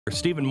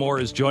Stephen Moore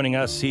is joining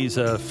us. He's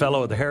a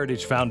fellow at the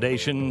Heritage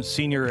Foundation,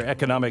 senior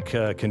economic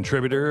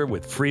contributor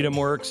with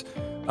FreedomWorks,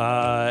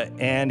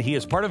 and he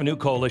is part of a new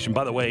coalition.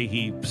 By the way,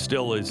 he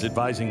still is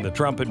advising the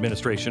Trump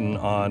administration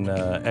on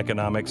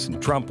economics,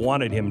 and Trump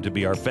wanted him to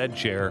be our Fed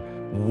chair,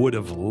 would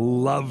have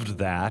loved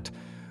that.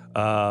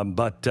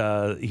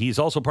 But he's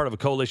also part of a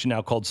coalition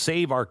now called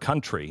Save Our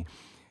Country.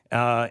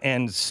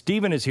 And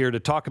Stephen is here to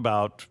talk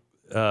about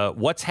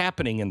what's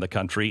happening in the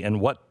country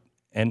and what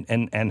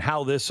and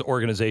how this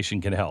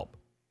organization can help.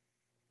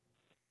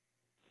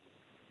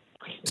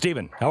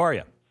 Stephen, how are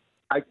you?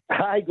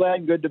 Hi,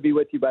 Glenn. Good to be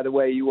with you. By the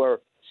way, you are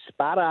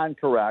spot on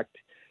correct.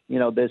 You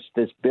know, this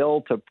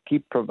bill to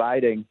keep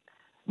providing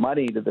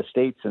money to the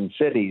states and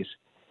cities,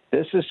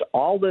 this is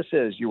all this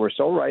is. You were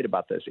so right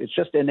about this. It's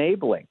just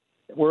enabling.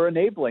 We're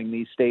enabling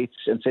these states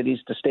and cities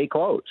to stay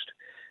closed.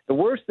 The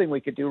worst thing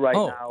we could do right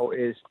now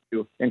is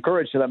to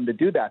encourage them to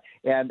do that.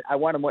 And I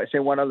want to say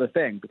one other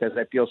thing, because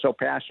I feel so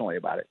passionately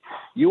about it.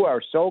 You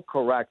are so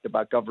correct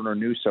about Governor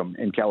Newsom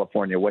in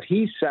California. What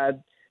he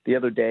said the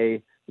other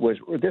day was,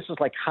 this is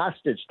like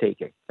hostage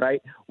taking,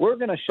 right? We're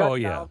going to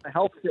shut down the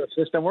healthcare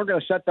system. We're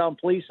going to shut down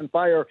police and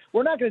fire.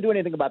 We're not going to do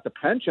anything about the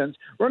pensions.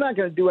 We're not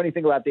going to do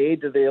anything about the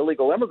aid to the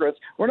illegal immigrants.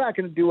 We're not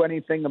going to do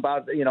anything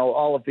about, you know,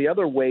 all of the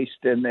other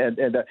waste in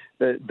the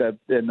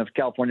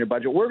California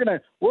budget. We're going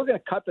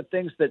to cut the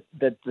things that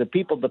the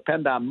people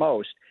depend on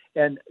most.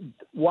 And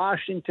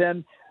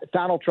Washington,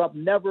 Donald Trump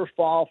never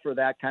fall for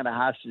that kind of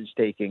hostage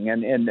taking.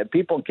 And the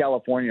people in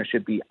California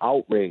should be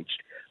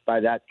outraged by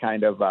that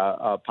kind of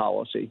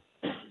policy.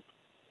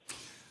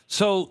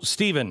 So,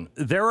 Stephen,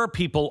 there are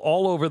people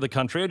all over the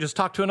country. I just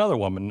talked to another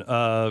woman.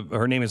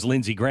 Her name is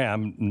Lindsey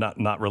Graham,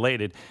 not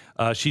related.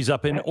 She's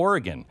up in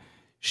Oregon.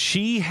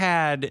 She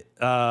had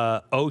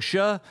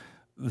OSHA,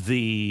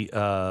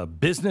 the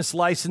business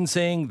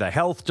licensing, the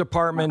health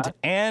department,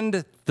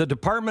 and the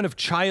Department of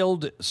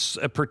Child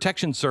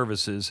Protection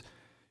Services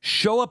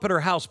show up at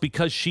her house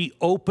because she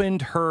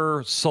opened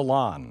her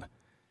salon.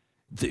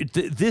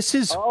 This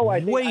is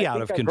way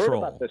out of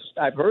control.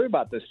 I've heard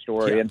about this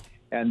story, and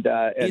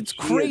it's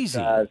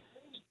crazy.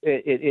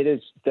 It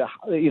is,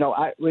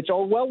 it's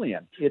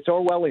Orwellian. It's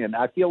Orwellian.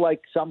 I feel like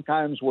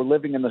sometimes we're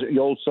living in the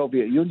old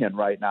Soviet Union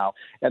right now,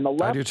 and the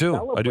left.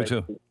 I do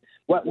too.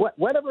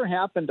 Whatever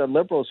happened to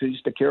liberals who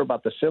used to care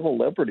about the civil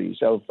liberties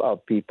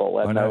of people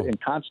and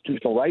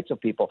constitutional rights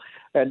of people?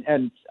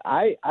 And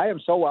I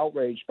am so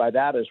outraged by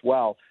that as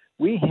well.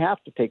 We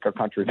have to take our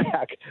country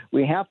back.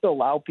 We have to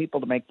allow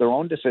people to make their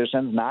own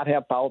decisions, not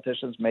have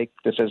politicians make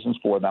decisions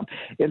for them.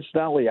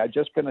 Incidentally, I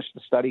just finished a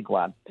study,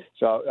 Glenn,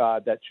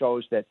 that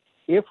shows that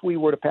if we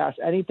were to pass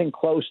anything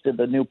close to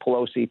the new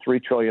Pelosi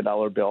 $3 trillion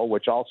bill,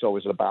 which also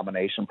is an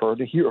abomination for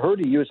her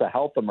to use a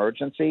health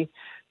emergency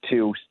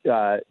to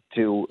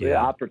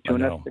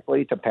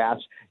opportunistically to pass,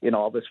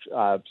 all this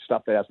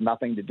stuff that has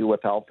nothing to do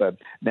with health, the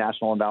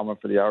National Endowment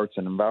for the Arts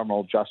and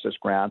environmental justice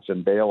grants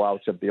and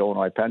bailouts of the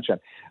Illinois pension.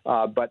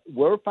 But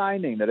we're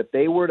finding that if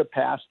they were to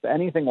pass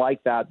anything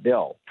like that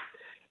bill,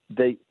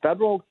 the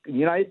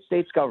United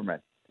States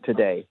government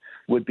today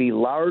would be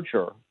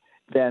larger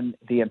than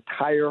the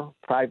entire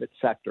private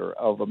sector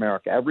of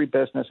America. Every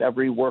business,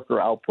 every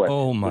worker output.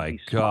 Oh my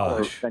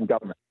gosh! Than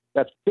government.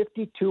 That's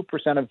 52%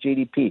 of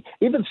GDP.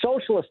 Even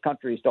socialist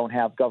countries don't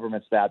have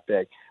governments that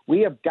big.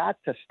 We have got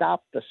to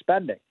stop the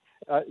spending.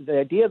 The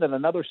idea that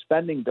another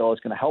spending bill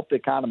is going to help the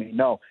economy,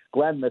 no.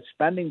 Glenn, the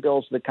spending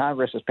bills that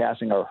Congress is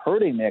passing are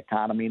hurting the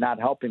economy, not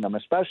helping them,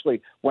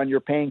 especially when you're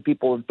paying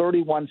people in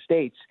 31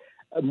 states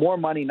more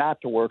money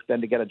not to work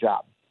than to get a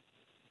job.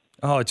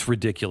 Oh, it's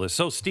ridiculous.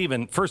 So,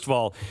 Stephen, first of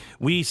all,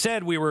 we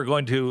said we were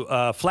going to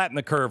flatten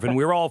the curve, and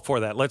we're all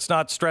for that. Let's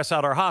not stress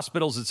out our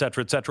hospitals, et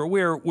cetera, et cetera.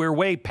 We're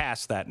way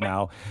past that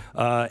now,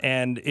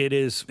 and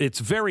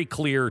it's very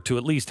clear to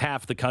at least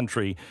half the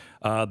country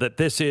that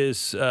this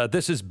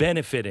is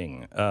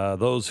benefiting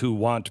those who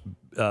want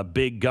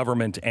big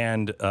government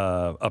and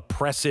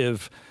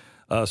oppressive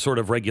sort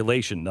of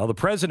regulation. Now, the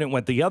president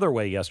went the other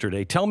way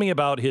yesterday. Tell me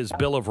about his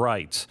Bill of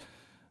Rights.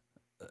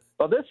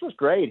 Well, this was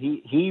great.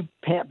 He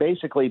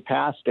basically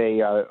passed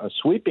a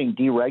sweeping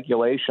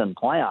deregulation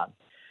plan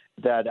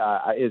that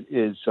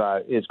is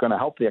going to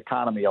help the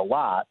economy a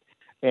lot.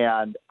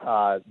 And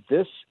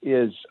this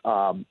is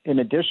in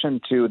addition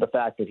to the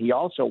fact that he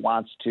also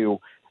wants to.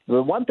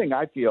 The one thing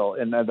I feel,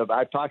 and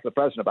I've talked to the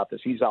president about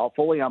this, he's all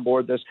fully on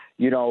board this.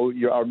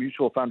 Our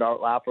mutual friend Art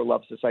Laffer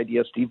loves this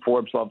idea. Steve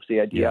Forbes loves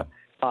the idea. Yeah.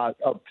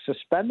 Of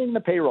suspending the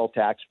payroll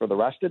tax for the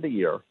rest of the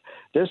year.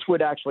 This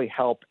would actually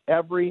help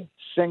every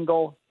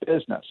single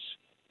business.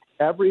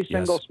 Every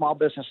single small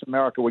business in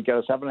America would get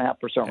a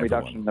 7.5%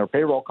 reduction in their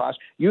payroll costs.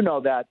 You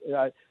know that.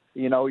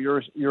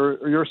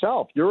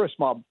 Yourself. You're a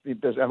small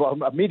business,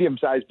 a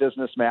medium-sized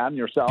businessman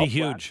yourself. Be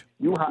huge.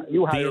 You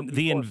hire people.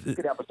 You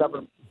could have a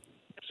 7.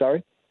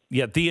 Sorry.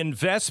 Yeah, the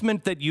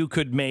investment that you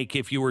could make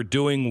if you were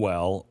doing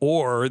well,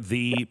 or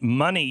the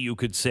money you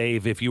could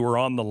save if you were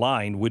on the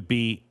line, would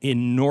be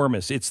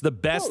enormous. It's the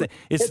best.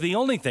 It's the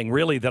only thing,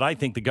 really, that I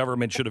think the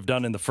government should have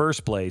done in the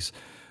first place.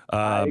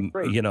 I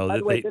agree. By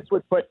the way,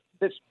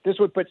 this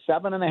would put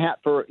 7.5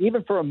 for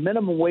even for a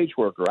minimum wage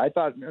worker. I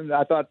thought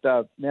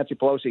Nancy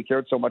Pelosi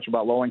cared so much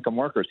about low income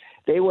workers.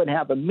 They would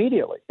have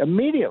immediately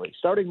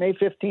starting May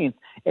 15th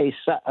a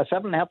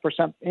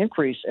 7.5%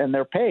 increase in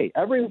their pay.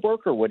 Every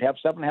worker would have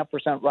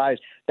 7.5% rise.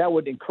 That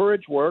would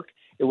encourage work.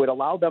 It would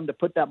allow them to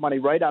put that money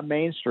right on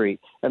Main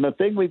Street. And the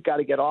thing we've got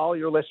to get all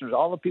your listeners,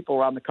 all the people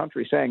around the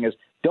country saying is,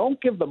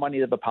 don't give the money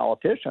to the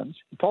politicians.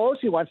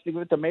 Pelosi wants to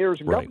give it to mayors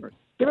and governors.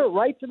 Give it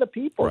right to the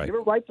people. Give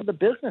it right to the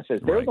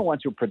businesses. They're the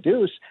ones who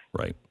produce.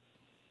 Right.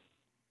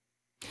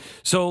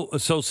 So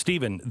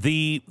Stephen,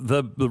 the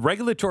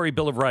Regulatory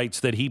Bill of Rights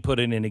that he put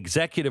in an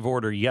executive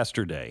order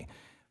yesterday,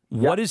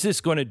 what is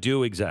this going to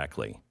do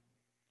exactly?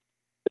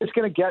 It's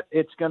going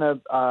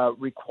to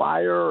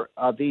require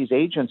these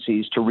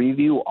agencies to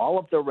review all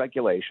of their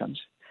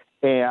regulations,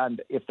 and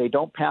if they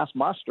don't pass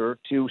muster,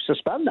 to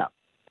suspend them.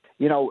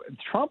 You know,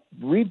 Trump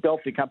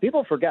rebuilt the economy.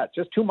 People forget,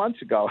 just 2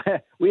 months ago,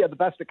 we had the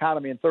best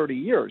economy in 30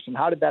 years. And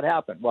how did that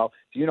happen? Well,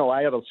 you know,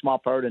 I had a small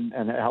part in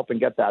helping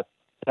get that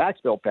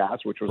tax bill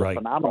passed, which was a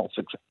phenomenal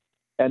success.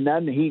 And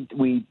then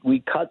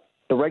we cut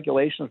the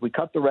regulations, we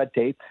cut the red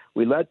tape,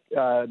 we let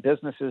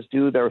businesses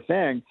do their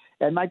thing.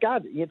 And my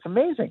God, it's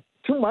amazing.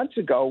 2 months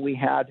ago, we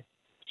had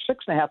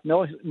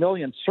 6.5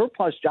 million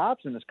surplus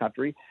jobs in this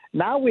country.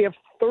 Now we have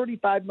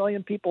 35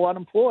 million people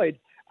unemployed.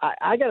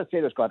 I got to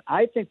say this, Glenn.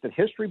 I think that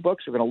history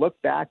books are going to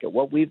look back at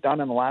what we've done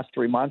in the last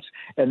 3 months,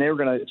 and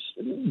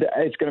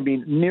it's going to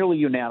be nearly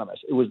unanimous.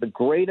 It was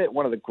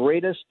one of the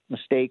greatest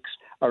mistakes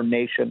our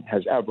nation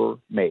has ever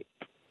made.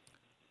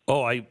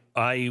 Oh, I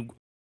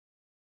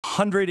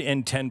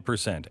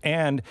 110%.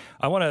 And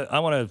I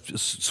want to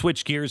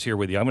switch gears here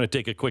with you. I'm going to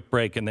take a quick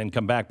break and then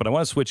come back, but I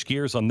want to switch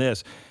gears on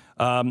this.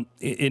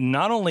 It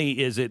not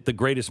only is it the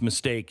greatest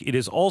mistake, it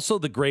is also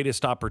the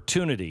greatest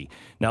opportunity.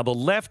 Now, the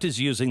left is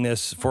using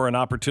this for an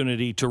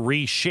opportunity to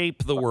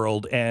reshape the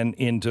world and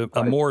into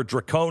a more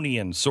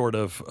draconian sort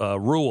of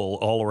rule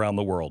all around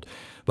the world.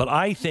 But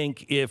I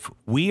think if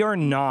we are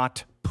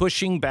not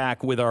pushing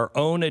back with our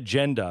own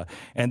agenda,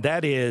 and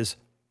that is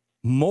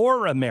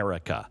more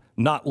America,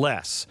 not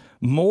less,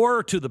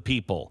 more to the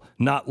people,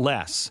 not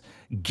less,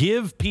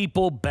 give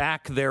people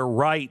back their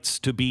rights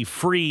to be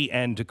free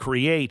and to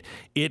create,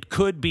 it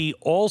could be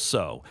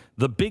also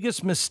the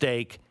biggest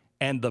mistake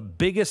and the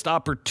biggest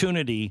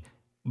opportunity,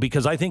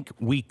 because I think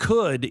we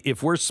could,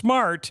 if we're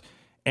smart,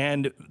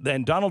 and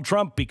then Donald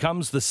Trump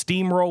becomes the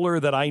steamroller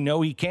that I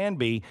know he can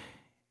be,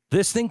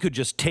 this thing could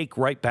just take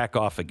right back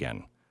off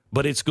again.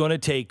 But it's going to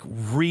take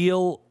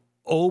real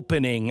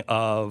opening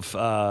of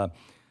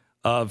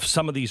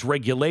some of these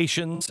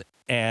regulations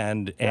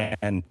and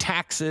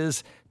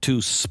taxes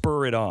to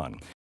spur it on.